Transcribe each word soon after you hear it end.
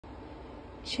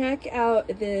check out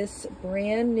this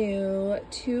brand new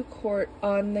 2-quart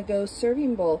on-the-go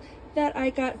serving bowl that I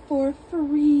got for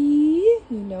free.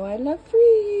 You know I love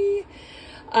free.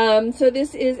 So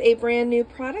this is a brand new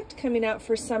product coming out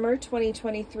for summer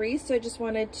 2023. So I just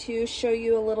wanted to show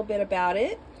you a little bit about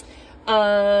it.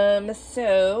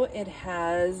 So it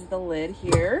has the lid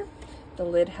here. The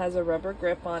lid has a rubber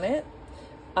grip on it.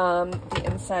 The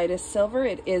inside is silver.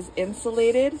 It is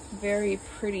insulated, very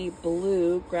pretty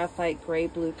blue, graphite gray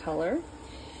blue color.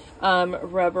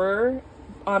 Rubber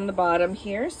on the bottom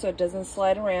here so it doesn't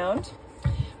slide around.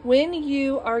 When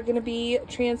you are going to be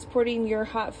transporting your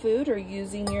hot food or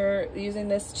using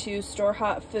this to store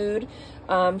hot food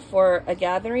for a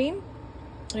gathering,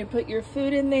 you put your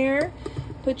food in there,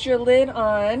 put your lid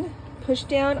on, push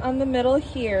down on the middle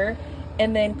here,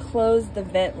 and then close the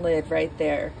vent lid right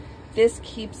there. This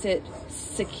keeps it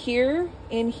secure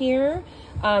in here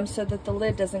so that the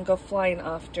lid doesn't go flying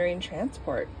off during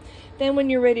transport. Then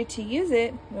when you're ready to use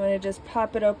it, you want to just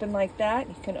pop it open like that.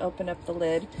 You can open up the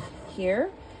lid here.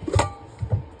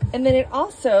 And then it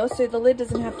also, so the lid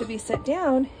doesn't have to be set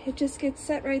down, it just gets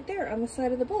set right there on the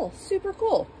side of the bowl. Super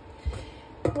cool.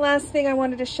 Last thing I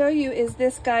wanted to show you is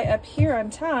this guy up here on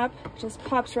top. Just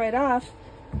pops right off.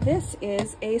 This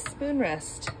is a spoon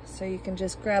rest. So you can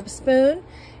just grab a spoon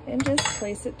and just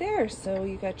place it there. So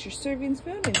you got your serving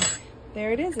spoon and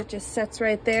there it is. It just sets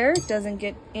right there. It doesn't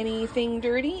get anything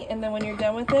dirty. And then when you're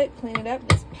done with it, clean it up,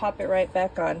 just pop it right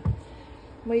back on.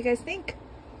 What do you guys think?